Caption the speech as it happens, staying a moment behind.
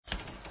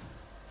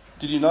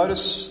Did you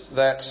notice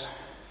that...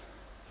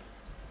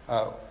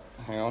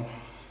 hang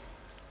on.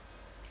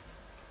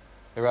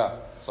 There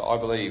are. So I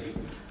believe.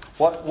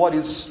 What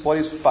is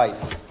faith?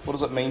 What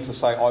does it mean to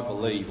say I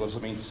believe? What does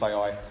it mean to say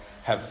I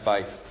have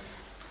faith?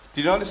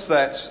 Did you notice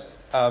that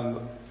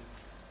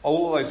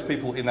all of those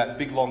people in that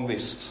big long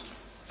list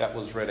that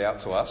was read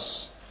out to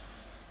us,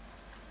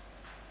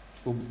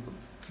 well,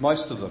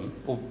 most of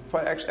them, or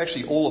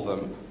actually all of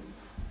them,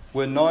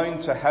 were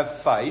known to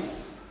have faith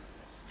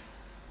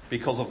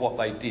because of what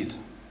they did.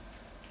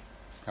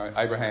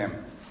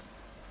 Abraham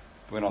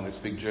went on this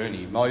big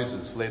journey.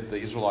 Moses led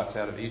the Israelites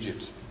out of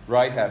Egypt.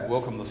 Rahab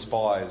welcomed the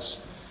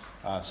spies.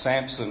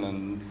 Samson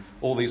and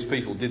all these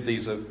people did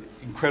these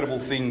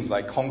incredible things.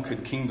 They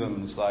conquered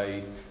kingdoms.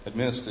 They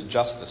administered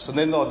justice. And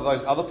then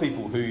those other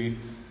people who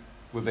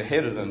were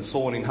beheaded and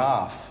sawn in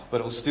half.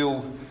 But it was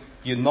still,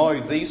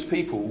 these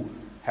people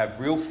have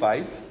real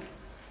faith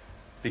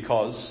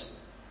because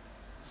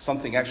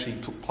something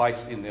actually took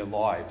place in their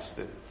lives.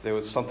 That there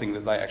was something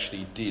that they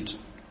actually did.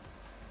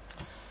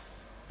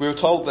 We were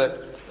told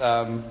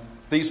that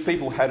these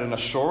people had an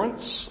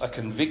assurance, a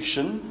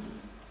conviction,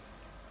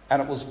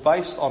 and it was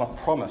based on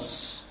a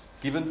promise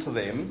given to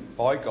them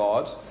by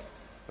God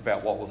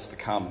about what was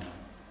to come.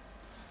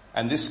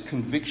 And this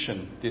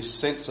conviction,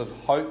 this sense of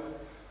hope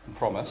and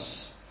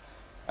promise,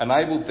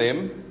 enabled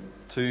them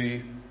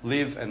to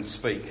live and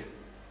speak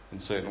in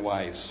certain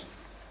ways.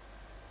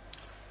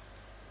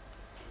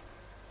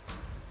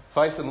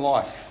 Faith and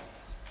life.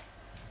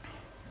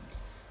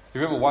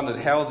 Have you ever wondered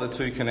how are the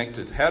two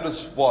connected? How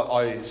does what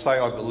I say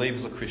I believe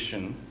as a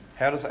Christian,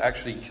 how does it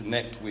actually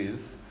connect with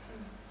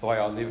the way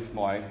I live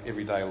my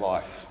everyday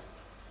life?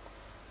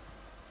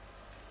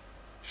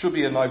 Should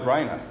be a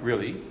no-brainer,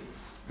 really,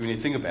 when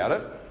you think about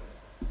it.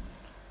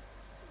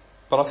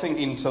 But I think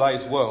in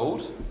today's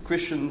world,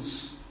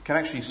 Christians can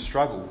actually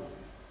struggle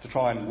to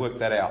try and work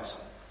that out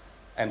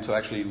and to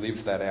actually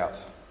live that out.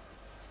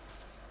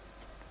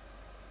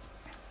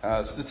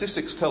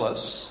 Statistics tell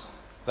us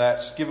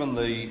that given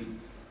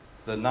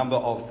the number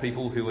of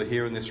people who are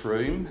here in this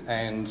room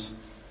and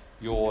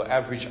your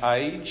average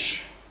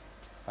age,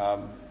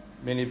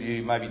 many of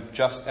you maybe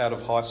just out of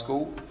high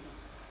school,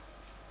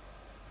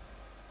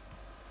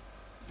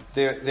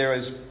 there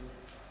is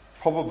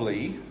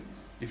probably,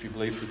 if you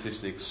believe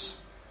statistics,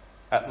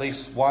 at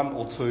least one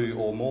or two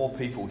or more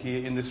people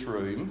here in this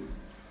room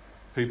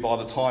who by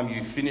the time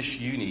you finish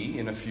uni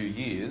in a few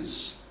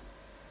years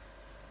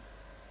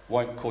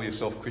won't call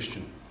yourself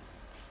Christian.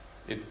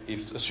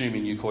 If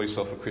assuming you call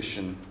yourself a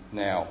Christian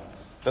now.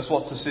 That's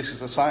what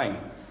statistics are saying.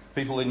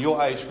 People in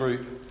your age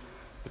group,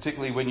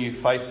 particularly when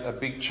you face a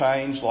big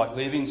change like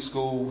leaving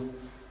school,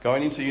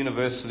 going into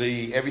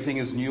university, everything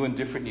is new and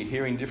different, you're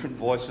hearing different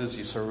voices,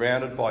 you're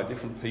surrounded by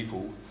different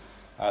people.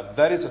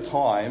 That is a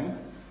time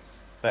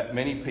that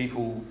many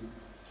people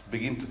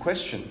begin to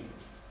question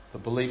the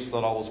beliefs that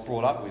I was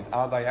brought up with.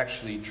 Are they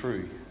actually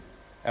true?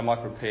 Am I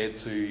prepared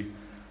to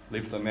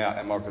live them out?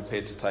 Am I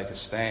prepared to take a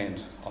stand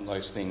on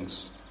those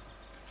things?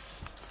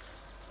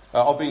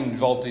 I've been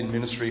involved in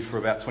ministry for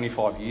about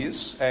 25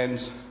 years, and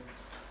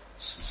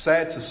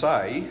sad to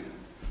say,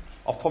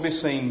 I've probably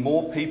seen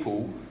more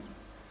people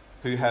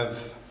who have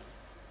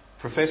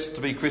professed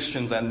to be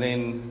Christians and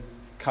then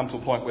come to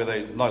a point where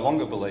they no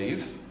longer believe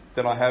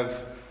than I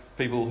have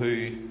people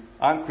who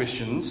aren't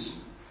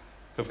Christians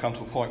who have come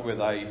to a point where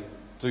they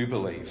do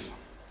believe.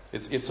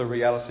 It's a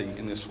reality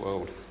in this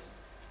world.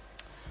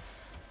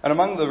 And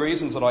among the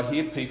reasons that I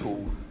hear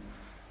people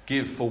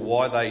give for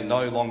why they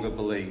no longer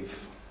believe,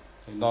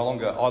 they no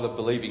longer either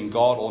believe in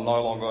God or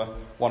no longer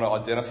want to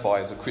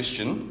identify as a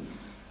Christian,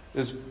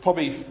 there's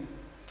probably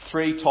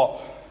three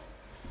top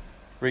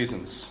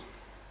reasons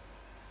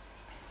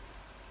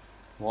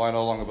why I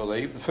no longer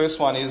believe. The first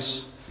one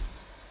is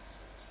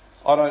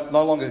I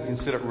no longer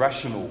consider it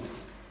rational.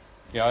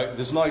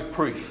 There's no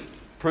proof.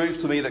 Prove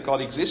to me that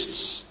God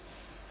exists,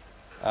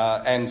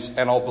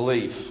 and I'll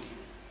believe.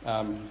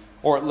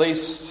 Or at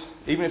least,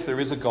 even if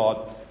there is a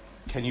God,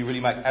 can you really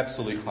make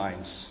absolute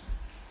claims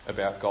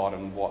about God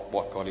and what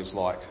God is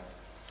like?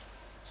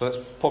 So that's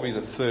probably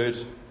the third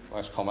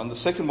most common. The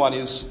second one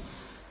is,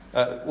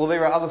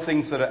 there are other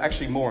things that are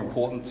actually more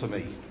important to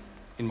me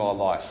in my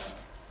life.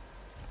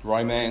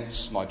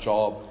 Romance, my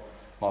job,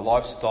 my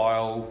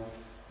lifestyle,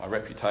 my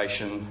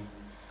reputation.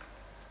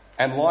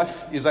 And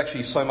life is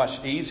actually so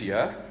much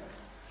easier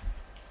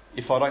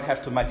if I don't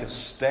have to make a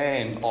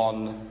stand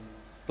on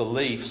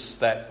beliefs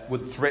that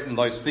would threaten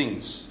those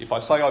things. If I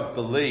say I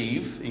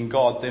believe in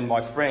God, then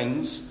my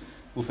friends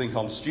will think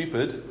I'm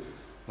stupid.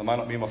 They may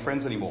not be my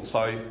friends anymore.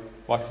 So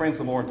my friends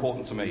are more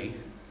important to me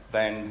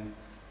than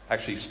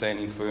actually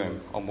standing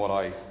firm on what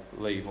I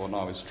believe or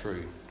know is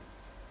true.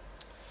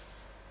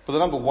 But the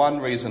number one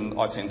reason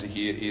I tend to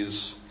hear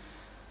is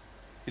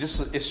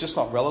it's just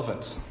not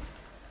relevant.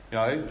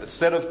 A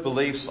set of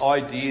beliefs,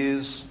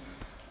 ideas,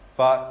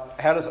 but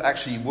how does it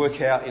actually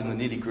work out in the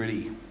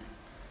nitty-gritty?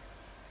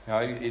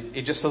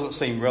 It just doesn't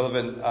seem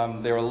relevant.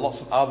 There are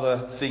lots of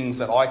other things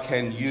that I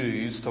can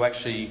use to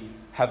actually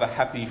have a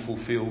happy,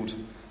 fulfilled,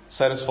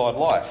 satisfied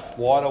life.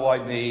 Why do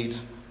I need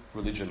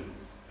religion.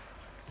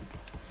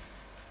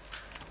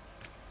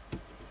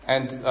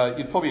 And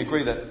you'd probably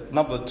agree that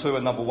number 2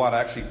 and number 1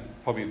 are actually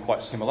probably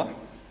quite similar.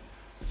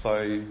 So,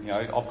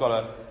 I've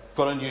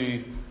got a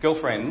new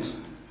girlfriend.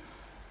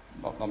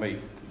 Not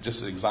me,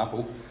 just an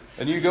example.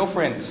 A new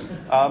girlfriend.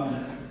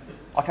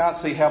 I can't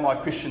see how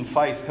my Christian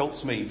faith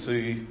helps me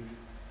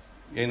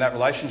in that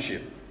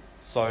relationship.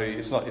 So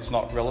it's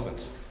not relevant.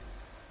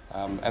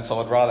 And so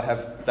I'd rather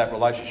have that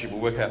relationship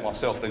work out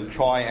myself than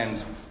try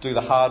and do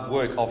the hard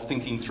work of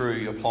thinking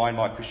through applying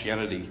my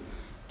Christianity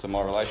to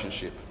my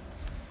relationship.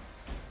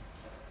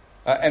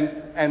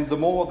 And the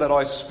more that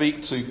I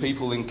speak to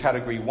people in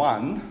category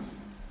 1,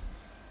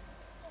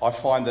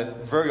 I find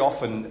that very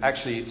often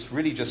actually it's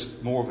really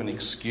just more of an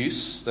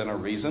excuse than a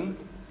reason.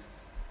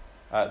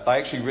 They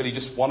actually really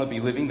just want to be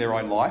living their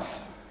own life.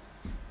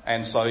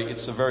 And so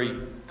it's a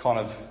very kind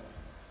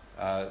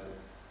of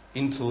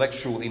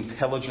intellectual,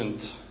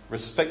 intelligent,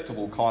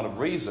 respectable kind of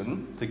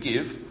reason to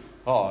give.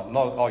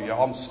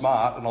 I'm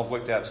smart and I've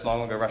worked out it's no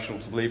longer rational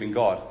to believe in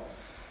God.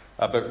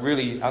 But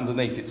really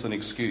underneath it's an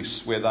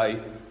excuse where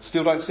they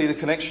still don't see the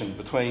connection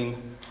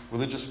between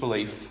religious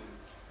belief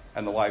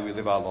and the way we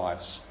live our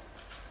lives.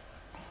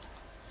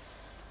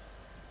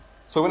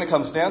 So when it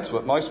comes down to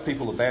it, most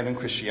people abandon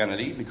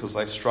Christianity because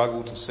they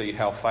struggle to see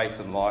how faith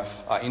and life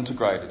are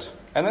integrated.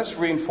 And that's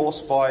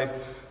reinforced by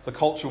the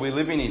culture we're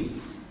living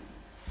in.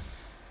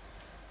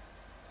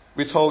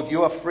 We're told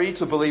you are free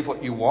to believe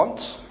what you want,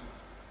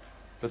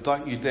 but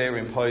don't you dare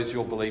impose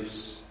your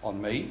beliefs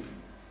on me.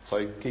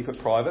 So keep it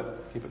private,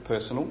 keep it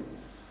personal.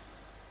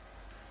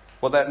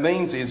 What that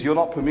means is you're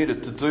not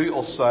permitted to do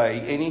or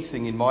say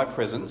anything in my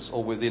presence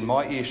or within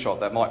my earshot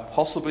that might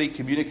possibly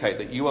communicate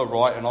that you are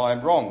right and I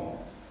am wrong.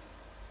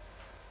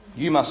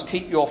 You must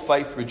keep your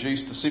faith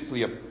reduced to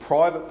simply a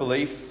private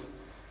belief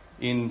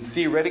in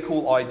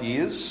theoretical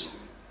ideas.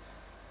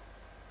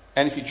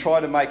 And if you try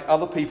to make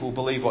other people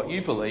believe what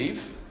you believe,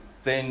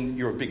 then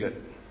you're a bigot.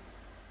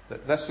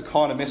 That's the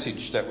kind of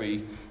message that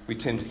we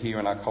tend to hear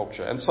in our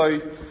culture. And so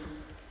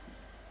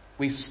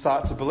we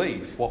start to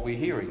believe what we're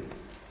hearing.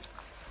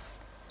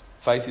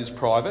 Faith is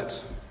private,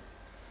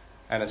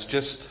 and it's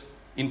just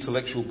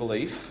intellectual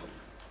belief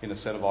in a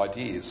set of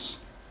ideas.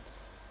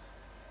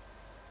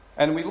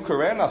 And we look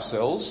around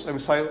ourselves and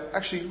we say,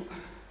 actually,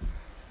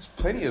 there's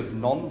plenty of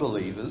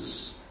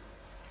non-believers,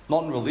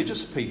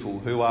 non-religious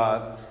people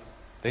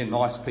they're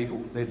nice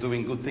people, they're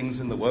doing good things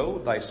in the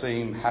world, they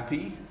seem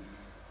happy.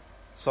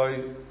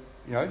 So,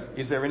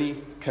 is there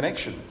any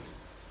connection?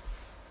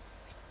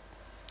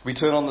 We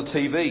turn on the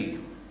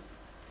TV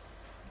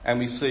and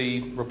we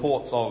see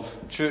reports of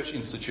church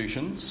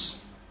institutions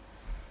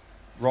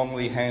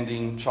wrongly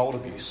handing child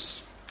abuse.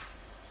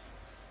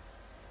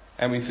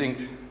 And we think,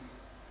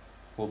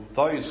 well,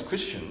 those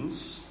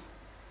Christians,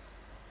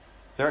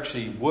 they're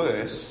actually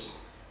worse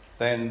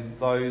than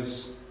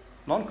those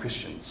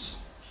non-Christians.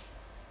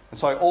 And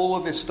so all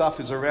of this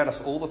stuff is around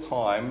us all the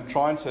time,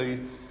 trying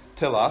to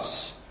tell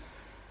us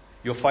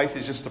your faith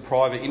is just a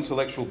private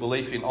intellectual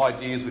belief in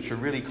ideas which are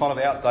really kind of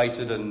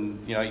outdated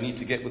and, you need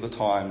to get with the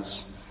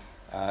times.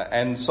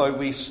 And so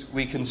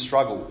we can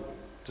struggle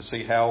to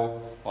see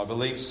how my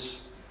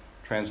beliefs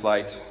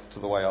translate to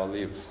the way I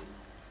live.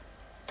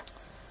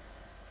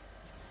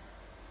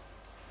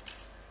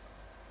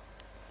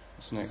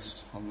 What's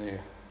next on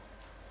there?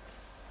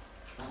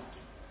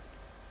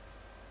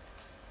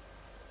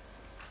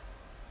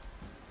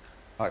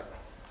 Oh.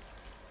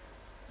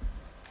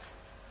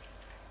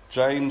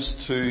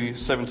 James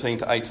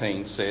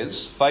 2:17-18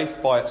 says,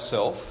 faith by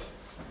itself,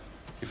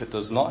 if it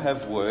does not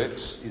have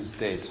works, is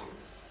dead.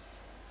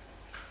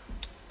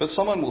 But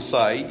someone will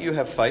say, you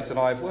have faith and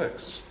I have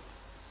works.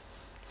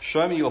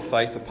 Show me your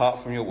faith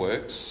apart from your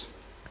works,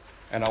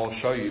 and I will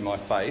show you my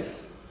faith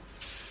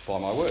by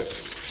my works.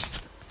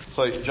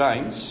 So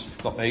James,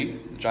 not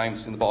me,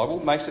 James in the Bible,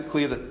 makes it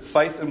clear that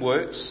faith and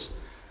works,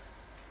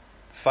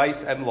 faith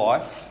and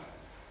life,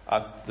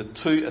 are the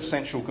two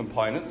essential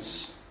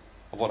components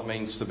of what it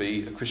means to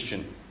be a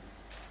Christian.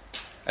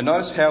 And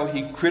notice how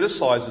he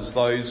criticises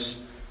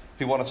those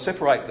who want to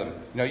separate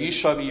them. You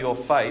show me your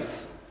faith,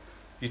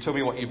 you tell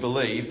me what you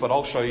believe, but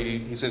I'll show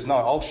you, he says, no,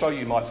 I'll show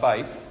you my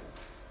faith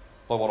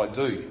by what I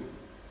do.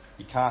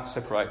 You can't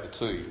separate the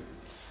two.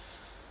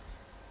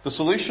 The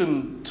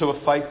solution to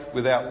a faith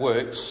without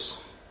works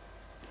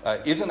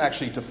isn't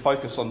actually to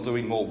focus on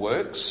doing more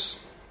works.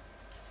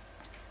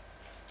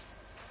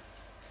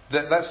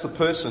 That's the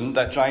person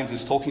that James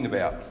is talking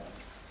about.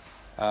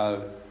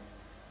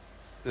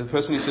 The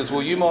person who says,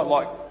 well, you might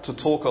like to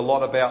talk a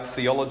lot about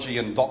theology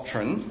and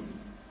doctrine,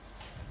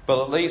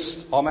 but at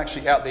least I'm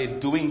actually out there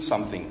doing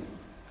something.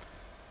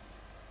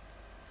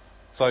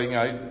 So,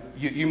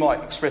 you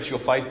might express your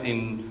faith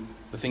in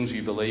the things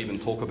you believe and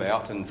talk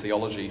about and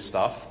theology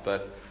stuff,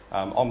 but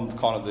I'm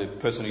kind of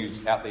the person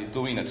who's out there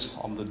doing it.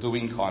 I'm the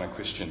doing kind of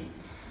Christian.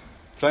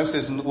 James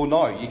says, well,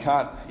 no, you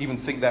can't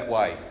even think that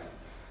way.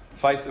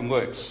 Faith and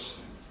works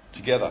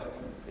together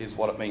is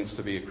what it means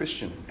to be a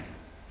Christian.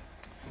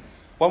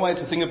 One way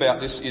to think about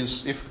this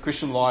is if the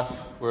Christian life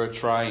were a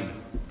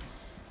train.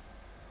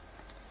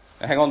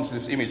 Now hang on to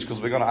this image, because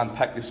we're going to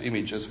unpack this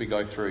image as we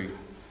go through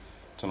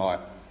tonight.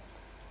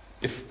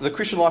 If the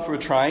Christian life were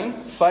a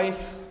train, faith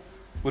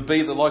would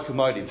be the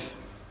locomotive,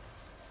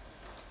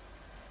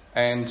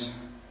 and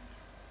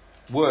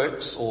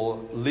works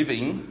or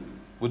living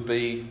would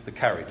be the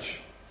carriage.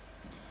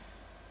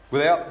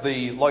 Without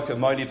the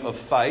locomotive of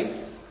faith,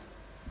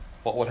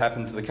 what would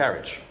happen to the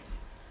carriage?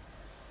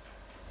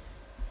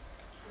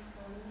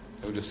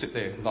 It would just sit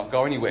there, not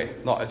go anywhere,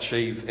 not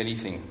achieve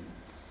anything.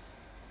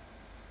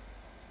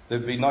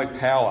 There'd be no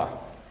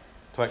power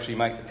to actually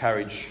make the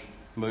carriage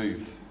move,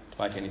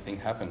 to make anything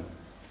happen.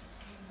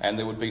 And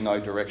there would be no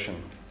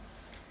direction.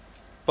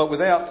 But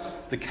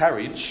without the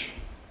carriage,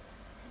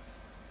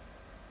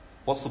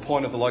 what's the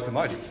point of the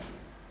locomotive?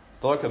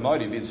 The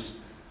locomotive is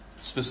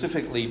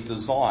specifically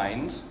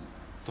designed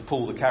to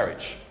pull the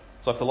carriage.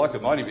 So if the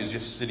locomotive is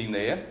just sitting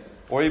there,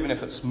 or even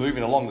if it's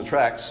moving along the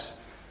tracks,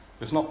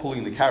 if it's not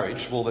pulling the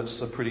carriage, well,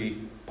 that's a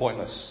pretty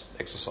pointless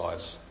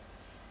exercise.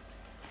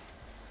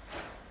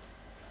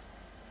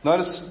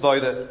 Notice, though,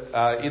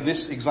 that in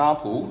this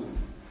example,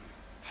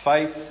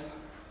 faith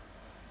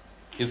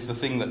is the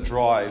thing that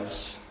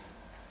drives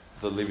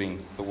the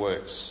living, the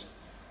works.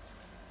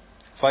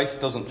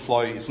 Faith doesn't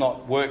flow, it's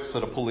not works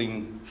that are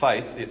pulling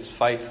faith, it's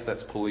faith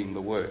that's pulling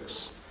the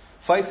works.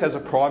 Faith has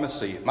a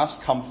primacy, it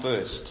must come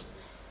first.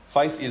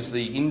 Faith is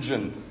the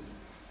engine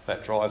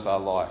that drives our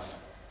life.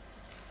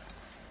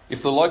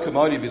 If the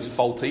locomotive is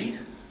faulty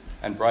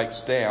and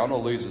breaks down or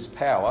loses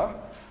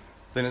power,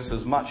 then it's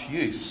as much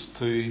use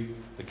to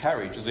the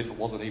carriage as if it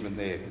wasn't even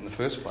there in the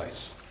first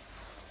place.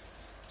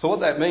 So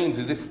what that means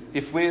is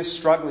if we're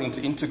struggling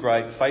to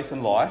integrate faith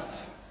and life,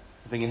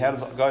 thinking how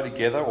does it go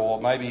together, or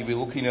maybe we're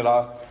looking at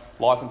our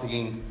life and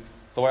thinking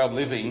the way I'm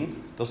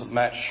living doesn't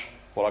match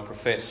what I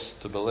profess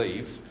to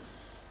believe,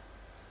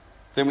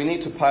 then we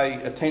need to pay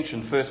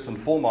attention first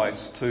and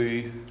foremost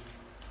to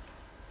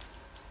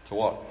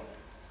what?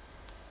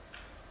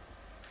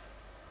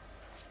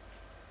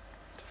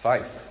 To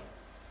faith.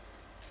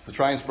 The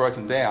train's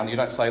broken down, you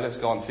don't say let's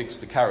go and fix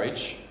the carriage,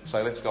 you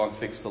say let's go and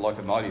fix the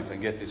locomotive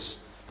and get this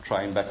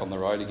train back on the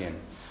road again.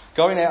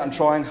 Going out and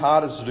trying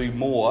harder to do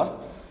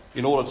more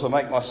in order to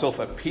make myself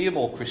appear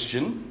more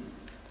Christian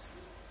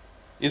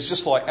is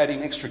just like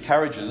adding extra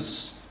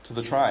carriages to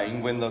the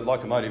train when the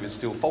locomotive is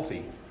still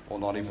faulty or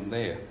not even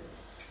there.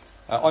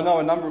 I know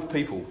a number of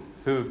people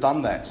who have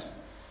done that,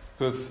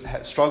 who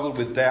have struggled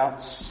with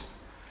doubts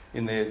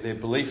in their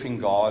belief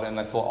in God, and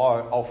they thought,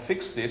 oh, I'll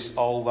fix this,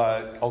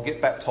 I'll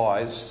get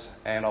baptised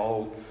and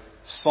I'll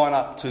sign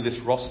up to this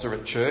roster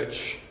at church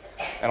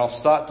and I'll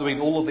start doing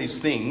all of these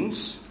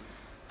things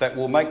that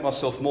will make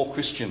myself more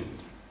Christian.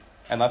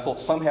 And I thought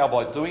somehow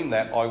by doing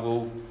that I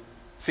will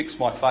fix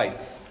my faith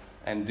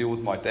and deal with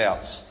my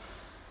doubts.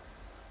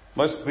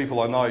 Most of the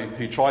people I know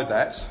who tried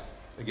that,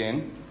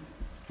 again,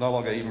 no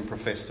longer even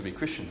profess to be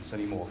Christians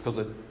anymore because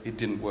it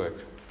didn't work.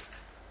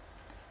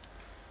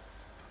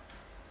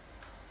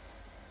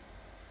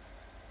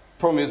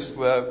 Problem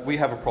is, we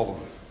have a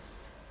problem.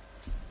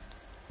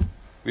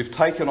 We've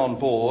taken on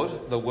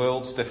board the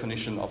world's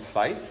definition of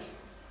faith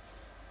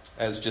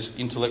as just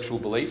intellectual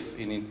belief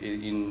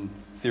in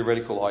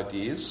theoretical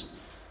ideas.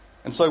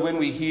 And so when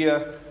we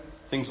hear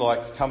things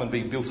like come and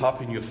be built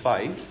up in your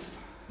faith,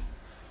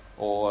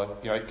 or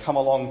come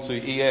along to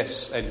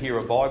ES and hear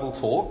a Bible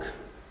talk,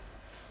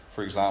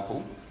 for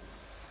example,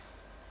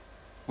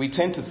 we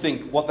tend to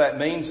think what that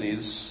means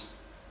is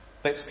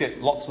let's get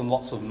lots and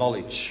lots of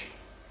knowledge,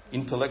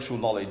 intellectual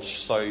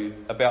knowledge, so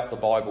about the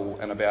Bible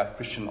and about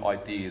Christian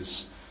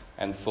ideas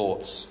and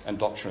thoughts and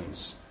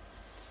doctrines.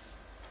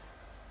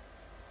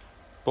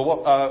 But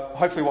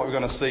hopefully what we're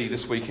going to see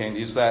this weekend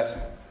is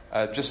that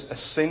just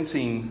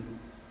assenting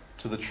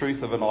to the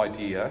truth of an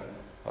idea,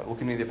 like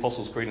looking at the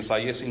Apostles' Creed and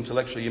say, yes,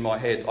 intellectually in my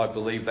head I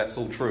believe that's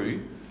all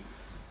true,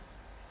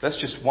 that's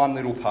just one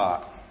little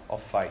part of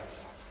faith.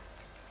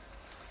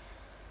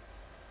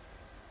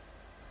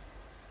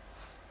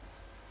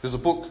 There's a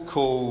book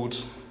called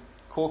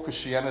Core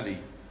Christianity.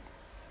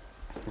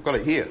 We've got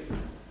it here.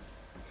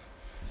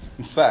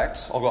 In fact,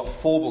 I've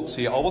got 4 books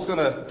here. I was going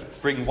to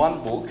bring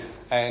one book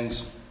and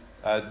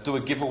do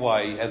a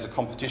giveaway as a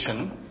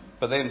competition,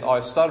 but then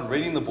I started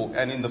reading the book,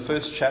 and in the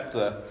first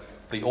chapter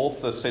the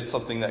author said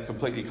something that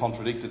completely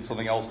contradicted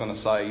something I was going to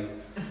say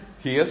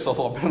here, so I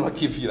thought I better not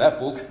give you that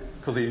book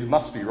because he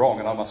must be wrong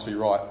and I must be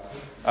right.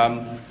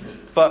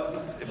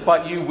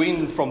 But you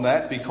win from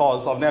that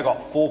because I've now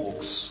got 4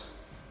 books,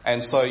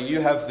 and so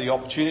you have the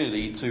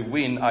opportunity to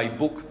win a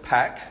book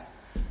pack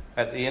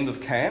at the end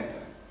of camp.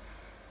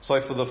 So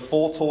for the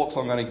 4 talks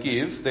I'm going to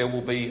give, there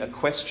will be a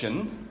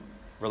question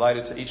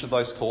related to each of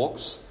those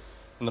talks,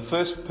 and the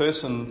first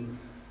person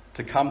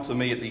to come to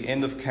me at the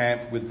end of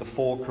camp with the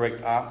 4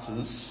 correct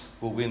answers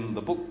will win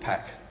the book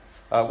pack.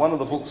 One of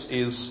the books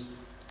is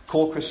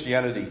Core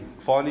Christianity,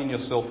 Finding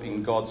Yourself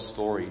in God's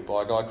Story,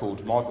 by a guy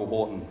called Michael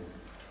Horton.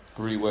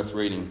 Really worth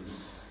reading.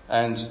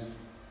 And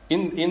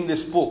in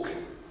this book,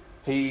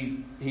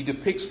 he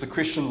depicts the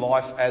Christian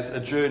life as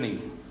a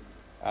journey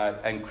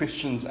and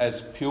Christians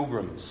as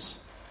pilgrims.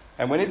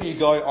 And whenever you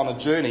go on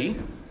a journey,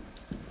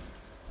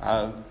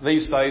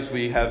 These days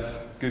we have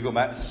Google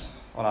Maps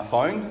on our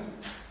phone.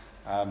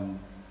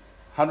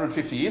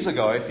 150 years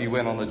ago, if you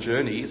went on a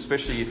journey,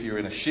 especially if you're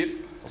in a ship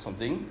or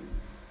something,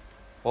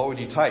 what would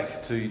you take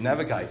to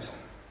navigate?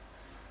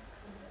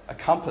 A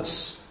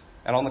compass.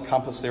 And on the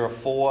compass there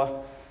are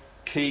 4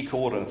 key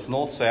coordinates: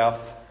 north, south,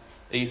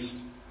 east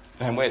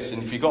and west.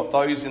 And if you got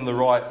those in the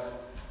right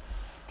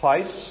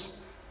place,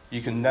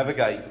 you can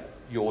navigate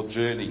your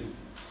journey.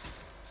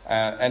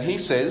 And he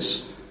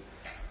says,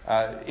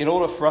 in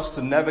order for us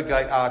to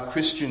navigate our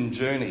Christian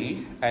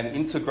journey and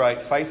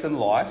integrate faith and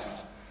life,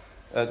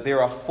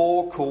 there are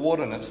 4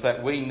 coordinates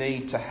that we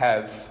need to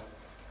have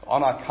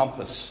on our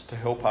compass to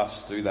help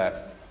us do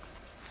that.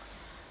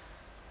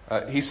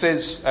 He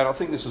says, and I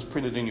think this is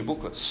printed in your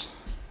booklets,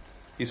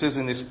 he says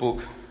in this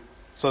book,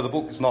 so the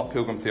book is not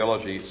Pilgrim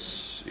Theology,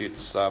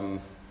 it's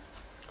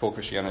called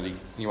Christianity.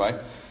 Anyway,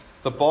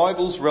 the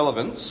Bible's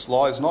relevance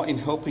lies not in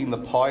helping the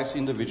pious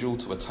individual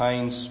to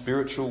attain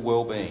spiritual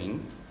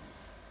well-being,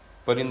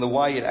 but in the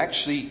way it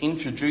actually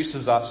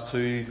introduces us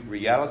to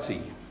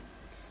reality.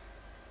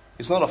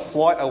 It's not a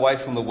flight away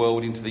from the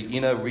world into the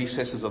inner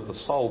recesses of the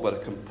soul, but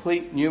a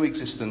complete new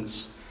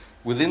existence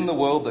within the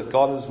world that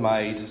God has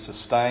made,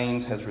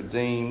 sustains, has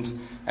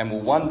redeemed, and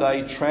will one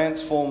day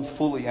transform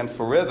fully and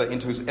forever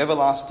into his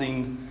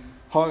everlasting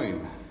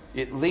home.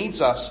 It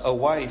leads us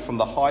away from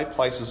the high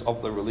places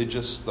of the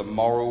religious, the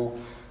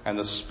moral, and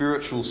the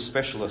spiritual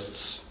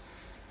specialists.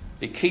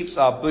 It keeps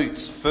our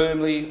boots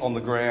firmly on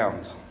the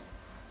ground.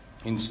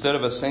 Instead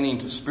of ascending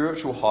to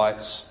spiritual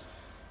heights,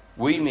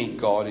 we meet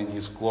God in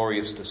his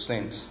glorious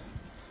descent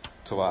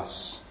to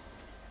us.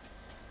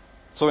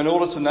 So in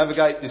order to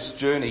navigate this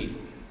journey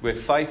where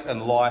faith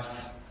and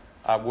life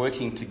are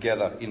working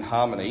together in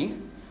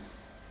harmony,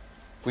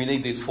 we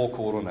need these 4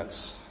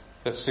 coordinates.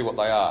 Let's see what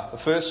they are.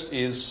 The first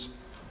is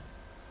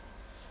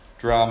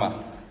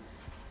drama.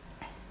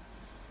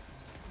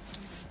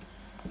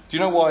 Do you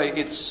know why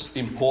it's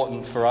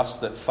important for us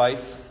that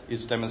faith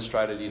is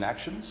demonstrated in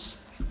actions?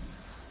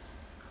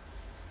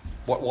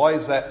 Why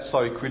is that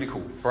so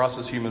critical for us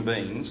as human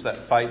beings,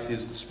 that faith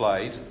is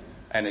displayed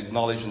and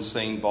acknowledged and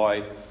seen by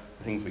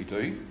the things we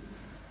do?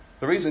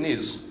 The reason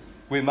is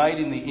we're made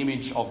in the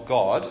image of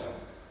God,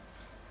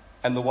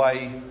 and the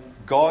way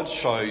God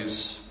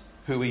shows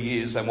who he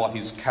is and what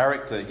his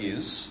character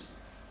is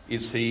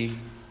he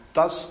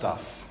does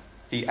stuff.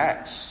 He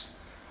acts.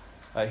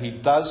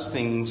 He does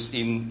things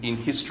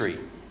in history.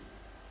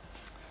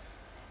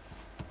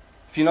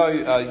 If you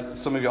know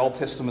some of your Old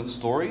Testament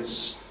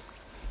stories,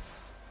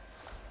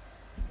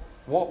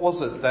 what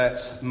was it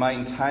that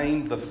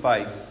maintained the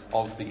faith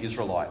of the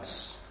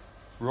Israelites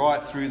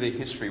right through their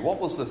history?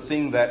 What was the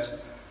thing that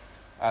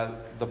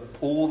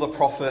all the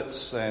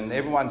prophets and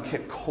everyone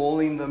kept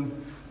calling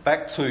them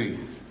back to,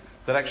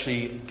 that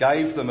actually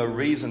gave them a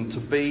reason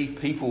to be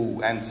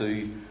people and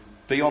to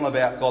be on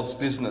about God's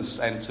business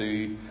and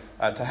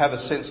to have a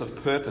sense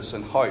of purpose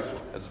and hope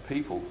as a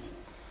people?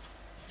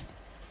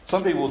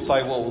 Some people would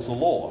say, well, it was the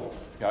law.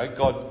 You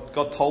know,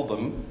 God told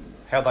them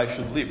how they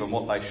should live and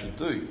what they should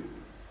do.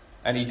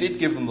 And he did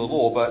give them the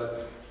law,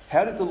 but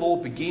how did the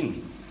law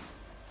begin?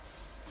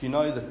 Do you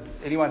know that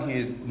anyone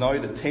here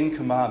know the 10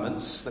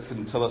 Commandments that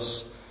can tell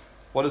us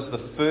what is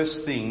the first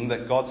thing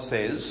that God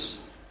says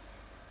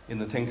in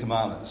the 10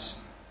 Commandments?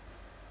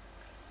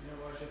 You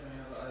don't worship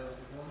any other idols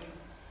before me?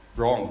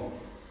 Wrong.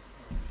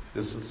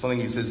 There's something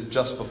he says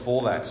just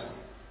before that.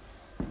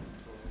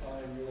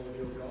 I am the Lord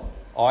your God.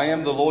 I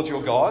am the Lord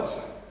your God.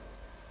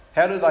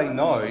 How do they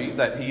know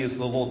that he is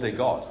the Lord their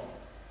God?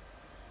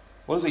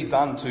 What has he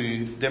done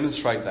to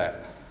demonstrate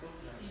that?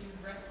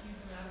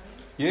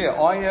 Yeah,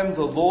 I am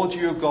the Lord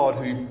your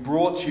God who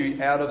brought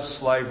you out of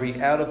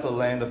slavery, out of the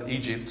land of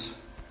Egypt.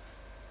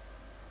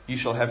 You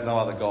shall have no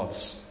other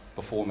gods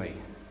before me.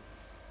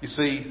 You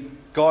see,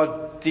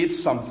 God did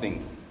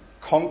something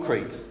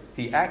concrete.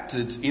 He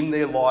acted in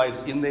their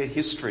lives, in their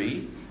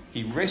history.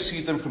 He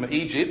rescued them from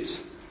Egypt,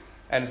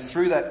 and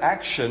through that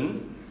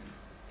action,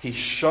 he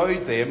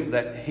showed them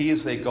that he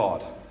is their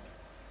God.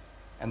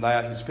 And they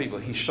are his people.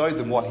 He showed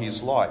them what he is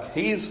like.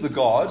 He is the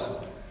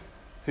God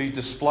who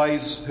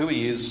displays who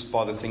he is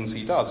by the things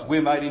he does.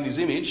 We're made in his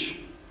image.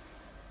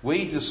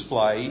 We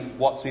display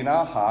what's in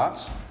our heart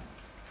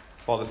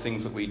by the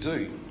things that we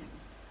do.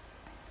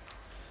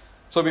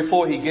 So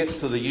before he gets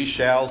to the you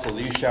shalls or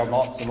the you shall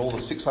nots and all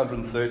the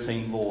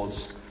 613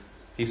 laws,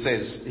 he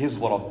says, here's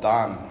what I've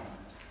done.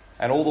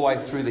 And all the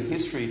way through the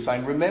history he's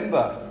saying,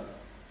 remember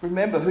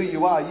who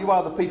you are. You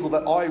are the people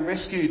that I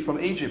rescued from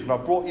Egypt, and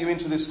I brought you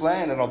into this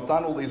land, and I've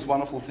done all these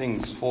wonderful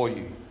things for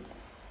you.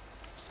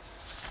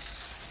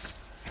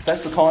 If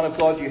that's the kind of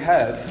God you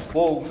have,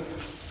 well,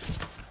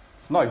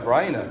 it's no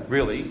brainer,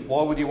 really.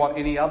 Why would you want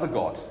any other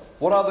God?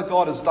 What other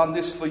God has done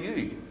this for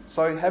you?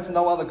 So have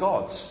no other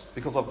gods,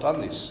 because I've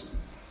done this.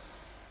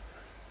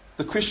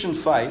 The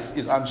Christian faith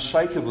is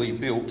unshakably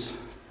built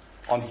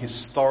on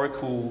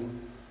historical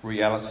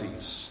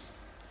realities.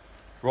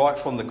 Right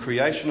from the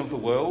creation of the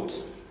world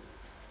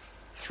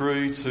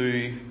through to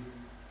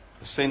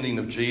the sending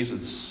of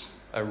Jesus,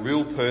 a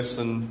real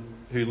person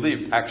who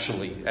lived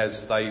actually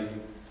as they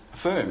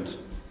affirmed,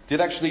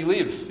 did actually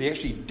live. He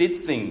actually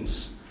did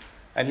things.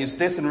 And his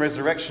death and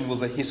resurrection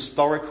was a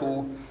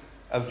historical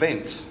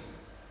event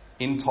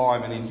in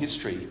time and in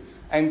history.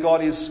 And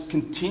God is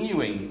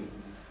continuing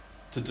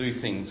to do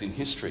things in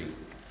history.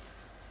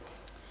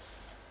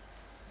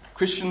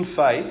 Christian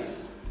faith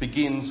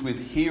begins with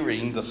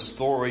hearing the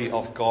story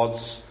of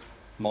God's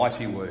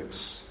mighty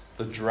works,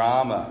 the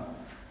drama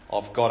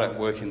of God at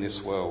work in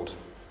this world.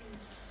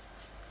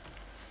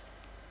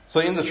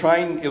 So in the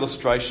train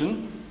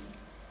illustration,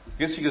 I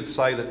guess you could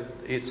say that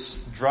its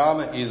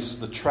drama is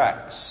the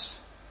tracks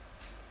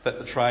that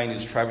the train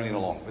is travelling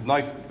along.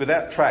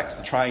 Without tracks,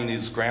 the train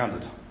is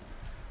grounded.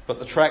 But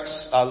the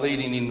tracks are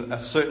leading in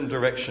a certain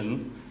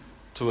direction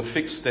to a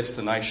fixed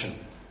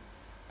destination.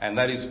 And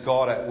that is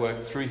God at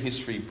work through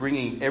history,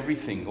 bringing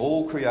everything,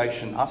 all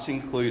creation, us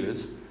included,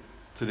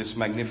 to this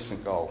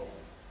magnificent goal.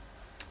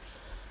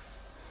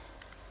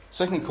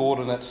 Second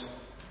coordinate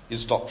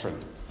is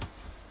doctrine.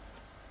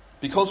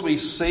 Because we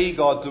see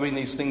God doing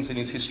these things in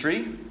his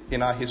history,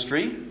 in our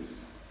history,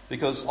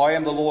 because I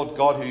am the Lord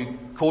God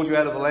who called you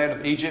out of the land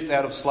of Egypt,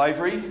 out of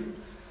slavery.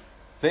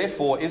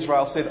 Therefore,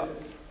 Israel said,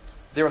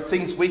 there are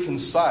things we can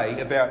say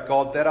about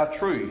God that are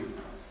true.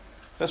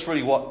 That's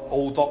really what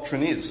all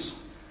doctrine is.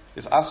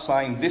 It's us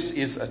saying this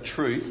is a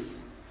truth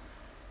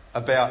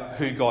about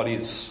who God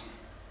is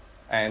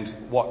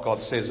and what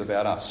God says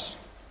about us.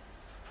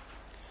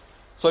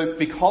 So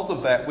because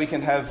of that, we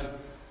can have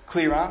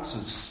clear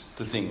answers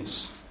to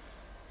things.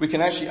 We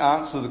can actually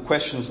answer the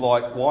questions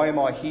like, why am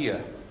I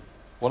here?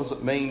 What does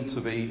it mean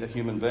to be a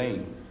human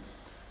being?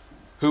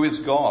 Who is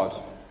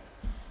God?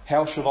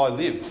 How should I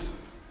live?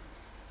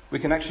 We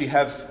can actually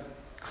have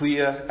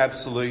clear,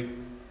 absolute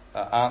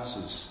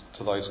answers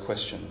to those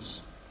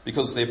questions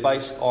because they're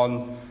based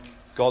on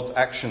God's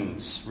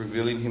actions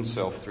revealing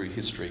himself through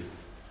history.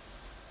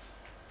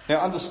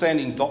 Now,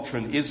 understanding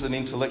doctrine is an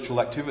intellectual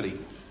activity,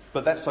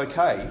 but that's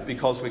okay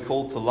because we're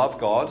called to love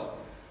God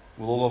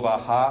with all of our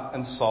heart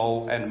and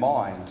soul and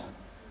mind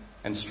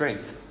and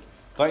strength.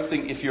 Don't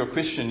think if you're a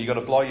Christian you've got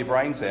to blow your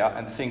brains out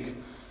and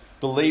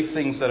believe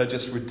things that are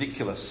just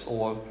ridiculous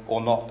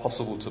or not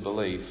possible to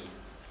believe.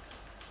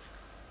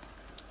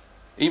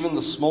 Even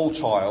the small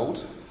child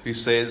who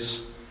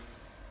says,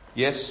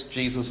 yes,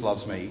 Jesus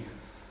loves me,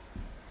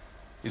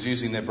 is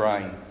using their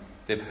brain.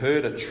 They've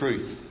heard a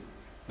truth.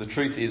 The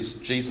truth is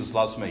Jesus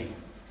loves me,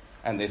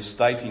 and they're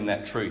stating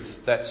that truth.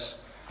 That's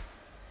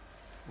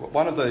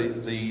one of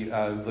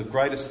the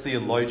greatest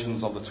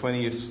theologians of the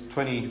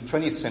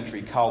 20th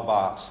century, Karl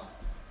Barth.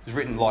 He's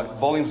written like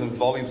volumes and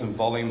volumes and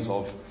volumes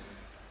of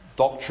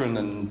doctrine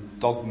and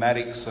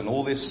dogmatics and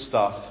all this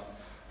stuff.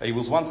 He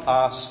was once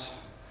asked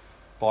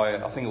by,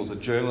 I think it was a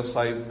journalist,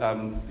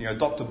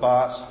 Dr.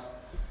 Barth,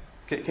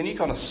 can you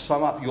kind of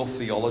sum up your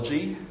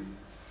theology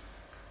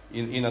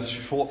in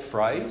a short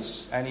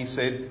phrase? And he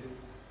said,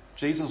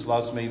 Jesus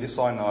loves me, this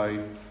I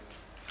know,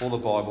 for the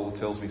Bible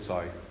tells me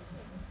so.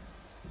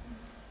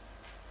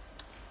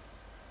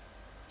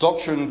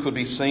 Doctrine could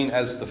be seen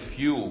as the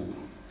fuel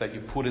that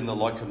you put in the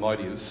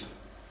locomotive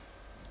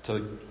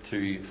to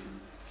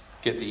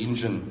get the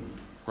engine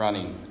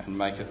running and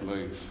make it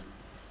move.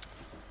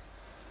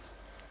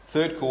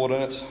 Third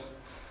coordinate,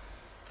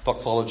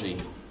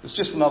 doxology. It's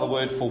just another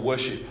word for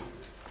worship.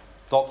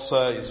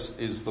 Doxa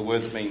is the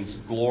word that means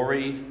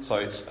glory, so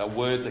it's a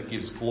word that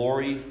gives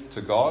glory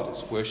to God.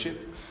 It's worship.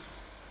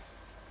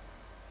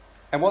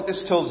 And what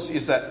this tells us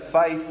is that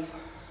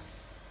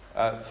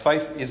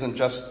faith isn't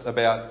just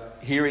about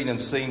hearing and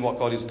seeing what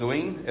God is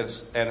doing,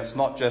 and it's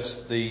not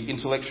just the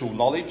intellectual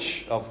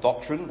knowledge of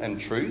doctrine and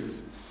truth,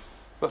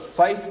 but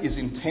faith is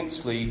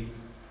intensely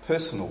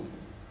personal.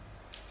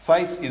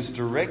 Faith is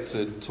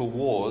directed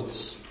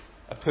towards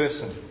a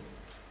person,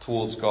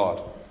 towards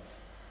God.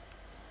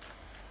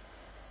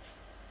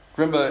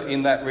 Remember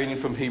in that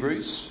reading from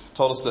Hebrews,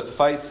 told us that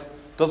faith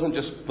doesn't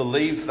just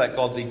believe that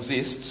God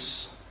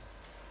exists,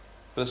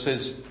 but it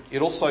says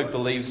it also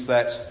believes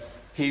that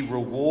he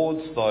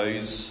rewards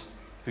those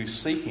who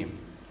seek him.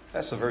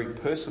 That's a very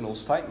personal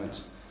statement.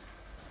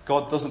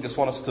 God doesn't just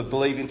want us to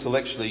believe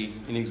intellectually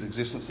in his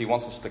existence, he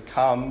wants us to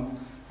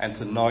come and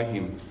to know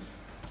him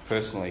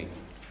personally.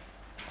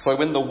 So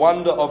when the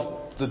wonder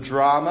of the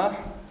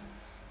drama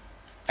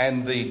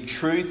and the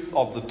truth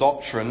of the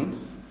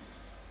doctrine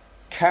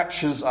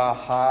captures our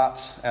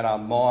hearts and our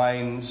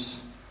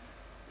minds,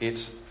 it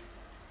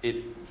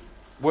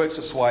works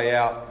its way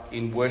out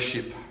in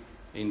worship,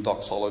 in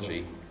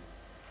doxology.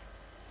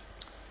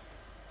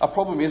 Our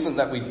problem isn't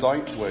that we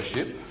don't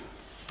worship,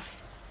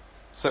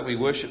 it's that we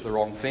worship the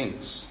wrong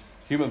things.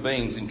 Human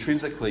beings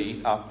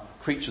intrinsically are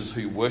creatures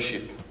who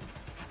worship.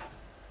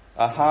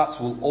 Our hearts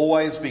will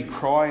always be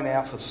crying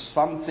out for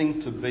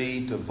something to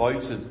be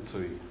devoted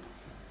to.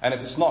 And if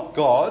it's not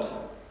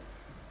God,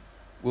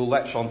 we'll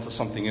latch on to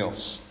something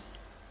else.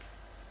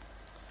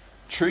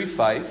 True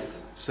faith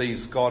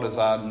sees God as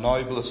our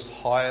noblest,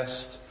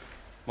 highest,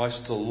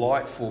 most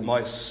delightful,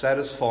 most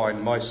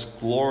satisfying, most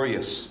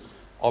glorious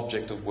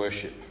object of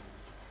worship.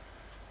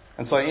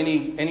 And so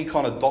any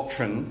kind of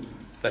doctrine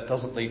that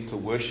doesn't lead to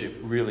worship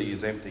really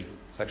is empty.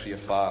 It's actually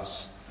a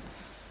farce.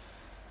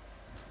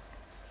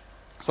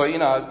 So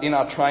in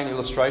our train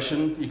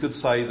illustration, you could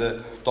say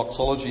that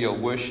doxology or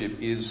worship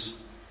is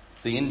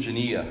the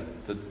engineer,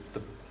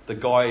 the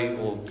guy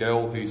or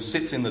girl who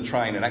sits in the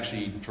train and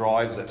actually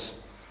drives it,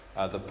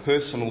 the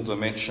personal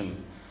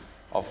dimension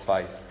of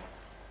faith.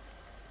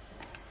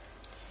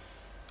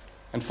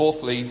 And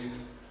fourthly,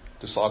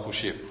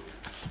 discipleship.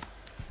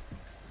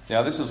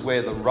 Now this is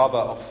where the rubber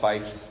of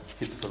faith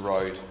hits the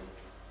road.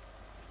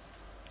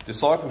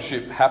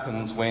 Discipleship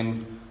happens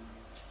when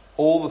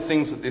all the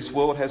things that this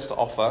world has to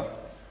offer,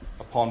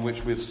 upon which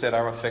we've set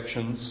our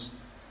affections,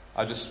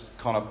 are just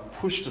kind of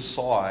pushed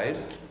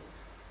aside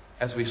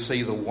as we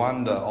see the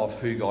wonder of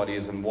who God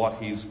is and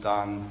what He's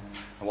done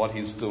and what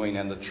He's doing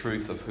and the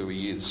truth of who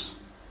He is.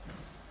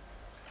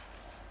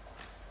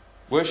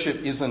 Worship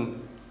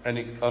isn't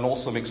an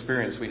awesome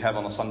experience we have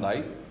on a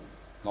Sunday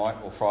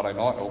night or Friday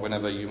night or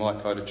whenever you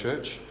might go to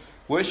church.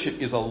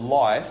 Worship is a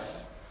life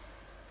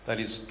that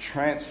is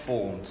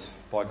transformed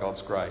by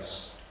God's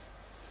grace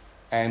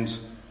and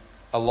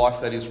a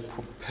life that is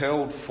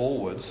propelled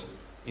forward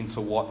into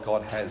what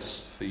God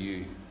has for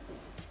you.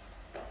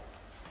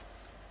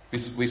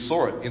 We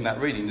saw it in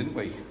that reading, didn't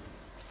we?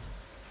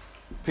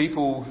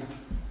 People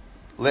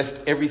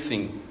left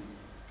everything,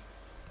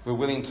 were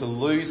willing to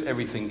lose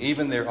everything,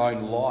 even their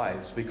own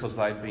lives, because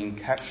they'd been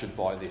captured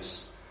by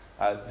this.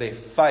 Their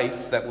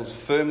faith that was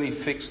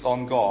firmly fixed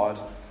on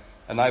God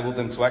enabled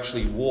them to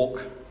actually walk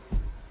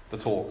the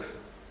talk.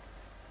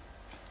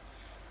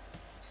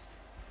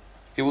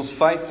 It was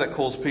faith that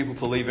caused people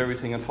to leave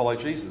everything and follow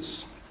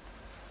Jesus.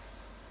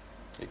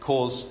 It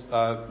caused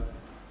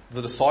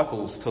the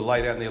disciples to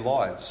lay down their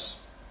lives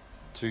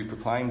to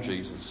proclaim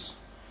Jesus.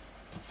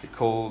 It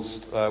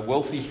caused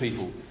wealthy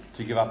people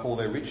to give up all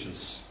their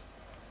riches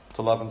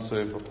to love and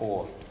serve the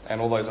poor,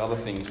 and all those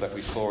other things that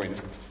we saw in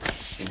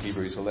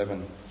Hebrews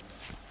 11.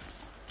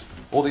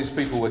 All these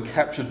people were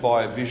captured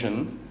by a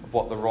vision of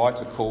what the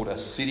writer called a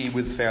city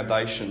with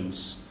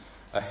foundations,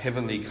 a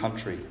heavenly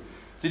country.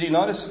 Did you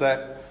notice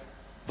that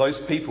those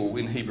people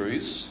in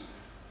Hebrews,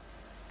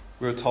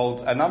 we were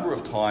told a number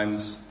of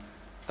times,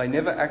 they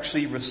never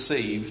actually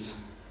received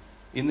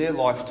in their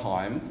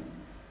lifetime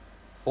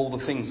all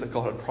the things that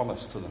God had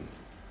promised to them.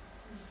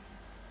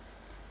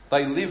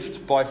 They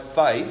lived by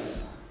faith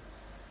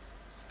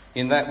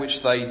in that which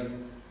they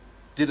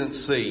didn't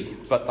see,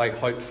 but they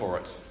hoped for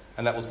it.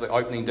 And that was the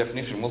opening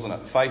definition, wasn't it?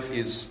 Faith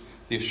is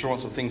the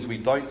assurance of things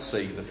we don't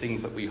see, the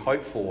things that we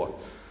hope for.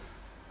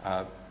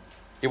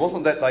 It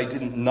wasn't that they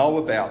didn't know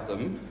about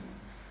them.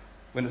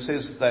 When it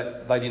says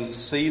that they didn't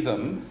see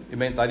them, it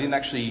meant they didn't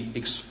actually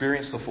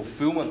experience the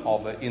fulfilment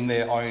of it in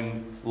their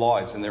own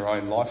lives, in their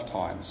own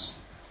lifetimes.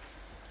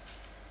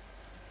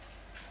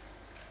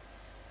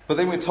 But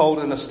then we're told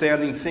an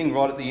astounding thing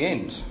right at the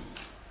end.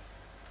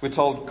 We're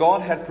told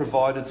God had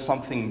provided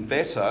something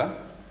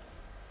better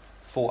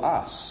for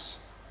us,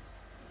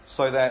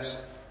 so that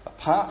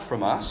apart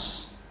from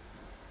us,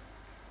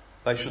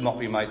 they should not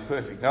be made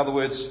perfect. In other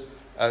words,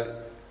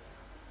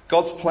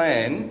 God's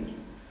plan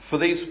for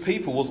these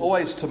people was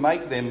always to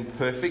make them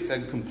perfect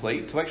and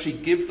complete, to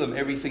actually give them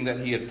everything that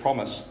He had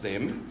promised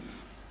them.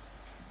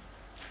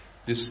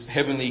 This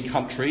heavenly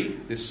country,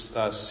 this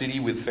city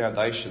with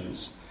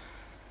foundations.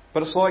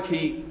 But it's like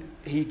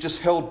He just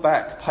held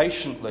back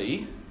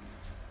patiently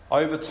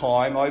over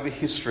time, over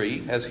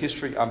history, as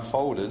history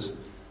unfolded,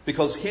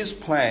 because His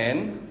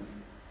plan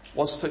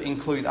was to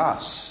include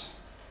us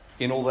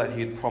in all that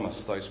He had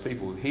promised those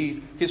people.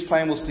 His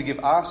plan was to give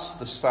us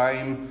the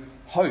same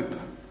hope,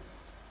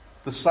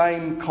 the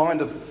same kind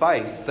of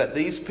faith that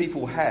these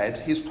people had.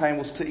 His plan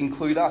was to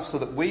include us so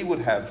that we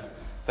would have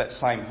that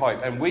same hope,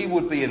 and we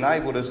would be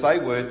enabled, as they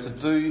were,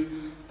 to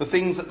do the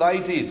things that they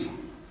did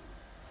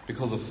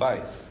because of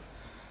faith.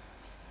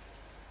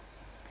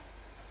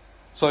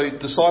 So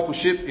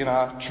discipleship, in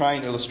our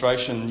train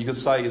illustration, you could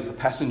say, is the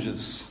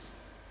passengers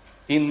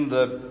in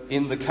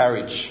the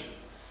carriage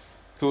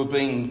who are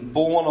being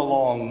borne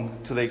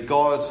along to their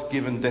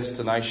God-given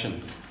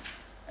destination.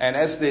 And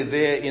as they're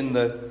there in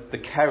the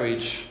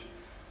carriage,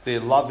 they're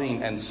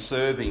loving and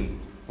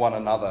serving one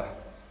another,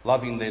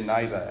 loving their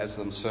neighbour as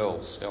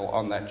themselves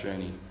on that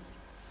journey.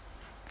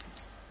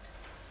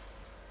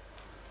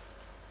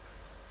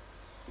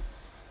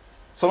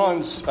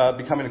 Sometimes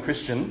becoming a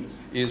Christian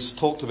is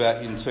talked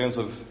about in terms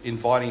of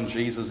inviting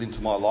Jesus into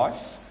my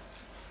life,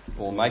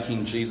 or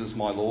making Jesus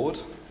my Lord,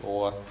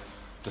 or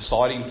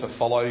deciding to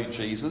follow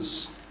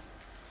Jesus.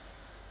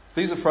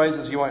 These are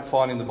phrases you won't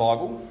find in the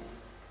Bible,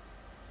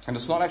 and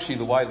it's not actually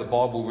the way the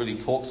Bible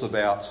really talks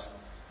about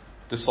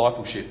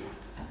discipleship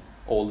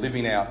or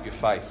living out your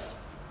faith.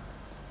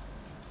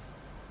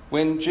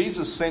 When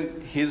Jesus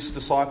sent His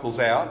disciples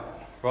out,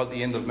 right at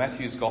the end of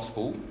Matthew's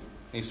Gospel,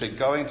 He said,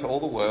 "Go into all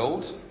the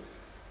world,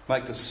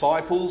 make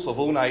disciples of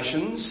all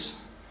nations."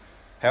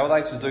 How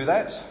are they to do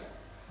that?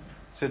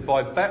 He said,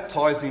 by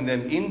baptising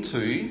them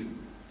into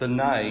the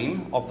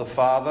name of the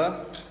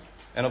Father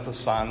and of the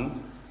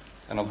Son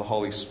and of the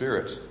Holy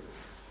Spirit.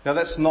 Now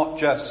that's not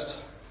just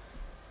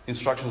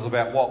instructions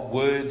about what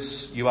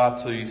words you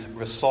are to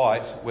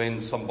recite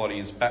when somebody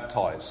is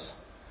baptised.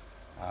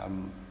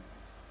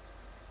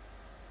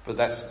 But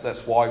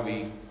that's why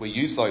we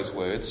use those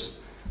words.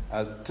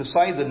 To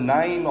say the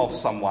name of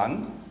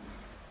someone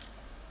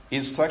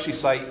is to actually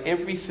say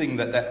everything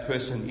that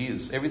person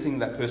is, everything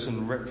that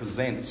person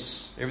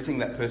represents, everything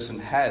that person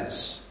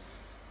has.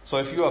 So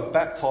if you are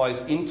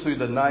baptised into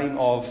the name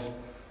of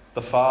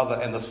the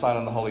Father and the Son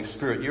and the Holy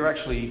Spirit, you're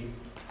actually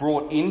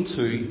brought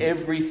into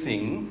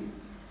everything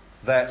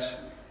that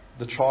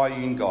the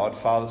triune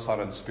God, Father, Son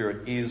and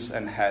Spirit is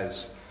and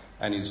has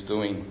and is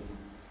doing.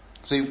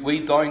 See,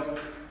 we don't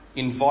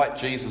invite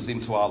Jesus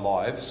into our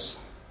lives.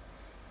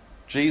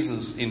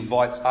 Jesus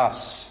invites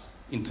us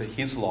into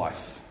his life.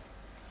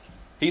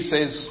 He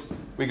says,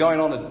 we're going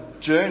on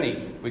a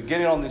journey, we're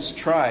getting on this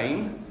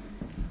train,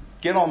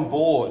 get on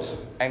board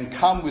and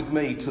come with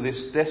me to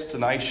this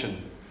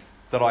destination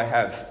that I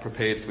have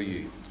prepared for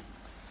you.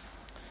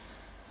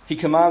 He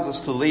commands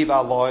us to leave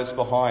our lives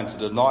behind,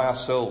 to deny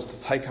ourselves,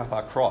 to take up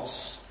our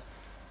cross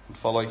and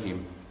follow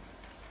him.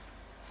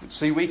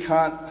 See, we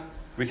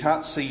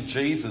can't see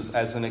Jesus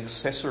as an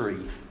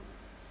accessory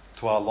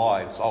to our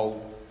lives.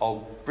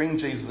 I'll bring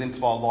Jesus into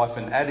my life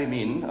and add him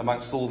in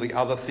amongst all the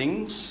other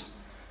things.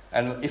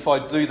 And if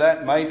I do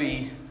that,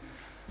 maybe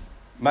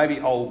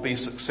I'll be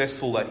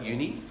successful at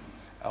uni,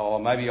 or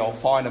maybe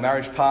I'll find a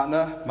marriage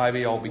partner,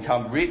 maybe I'll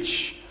become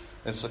rich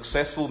and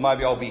successful,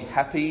 maybe I'll be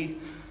happy.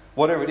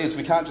 Whatever it is,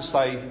 we can't just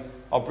say,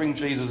 I'll bring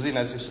Jesus in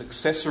as this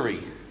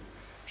accessory.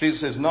 Jesus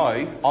says, no,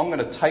 I'm going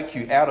to take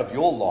you out of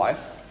your life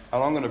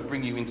and I'm going to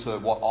bring you into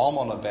what I'm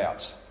on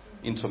about,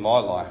 into my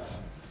life.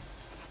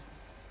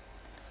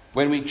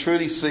 When we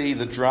truly see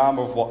the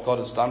drama of what God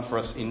has done for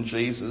us in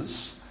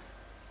Jesus,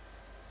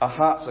 our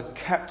hearts are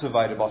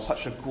captivated by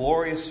such a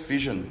glorious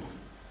vision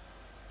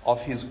of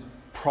his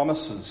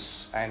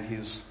promises and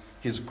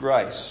his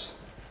grace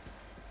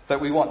that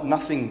we want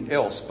nothing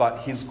else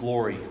but his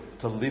glory,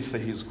 to live for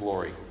his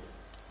glory.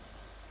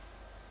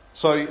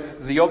 So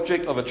the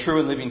object of a true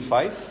and living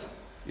faith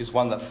is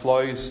one that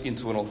flows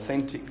into an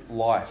authentic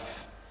life.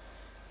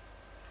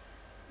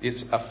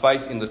 It's a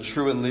faith in the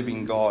true and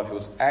living God who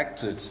has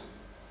acted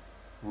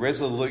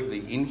resolutely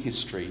in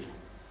history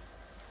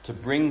to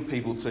bring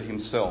people to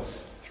himself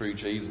through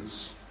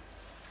Jesus.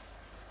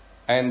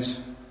 And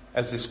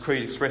as this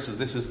creed expresses,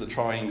 this is the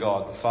triune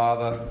God, the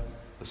Father,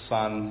 the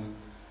Son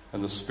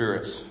and the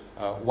Spirit.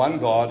 One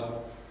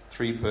God,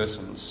 three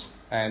persons.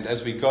 And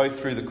as we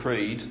go through the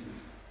creed,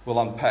 we'll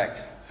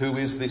unpack who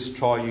is this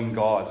triune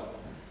God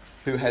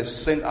who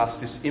has sent us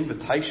this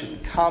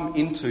invitation. Come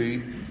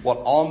into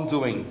what I'm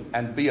doing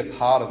and be a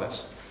part of it,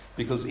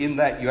 because in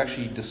that you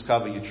actually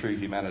discover your true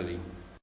humanity.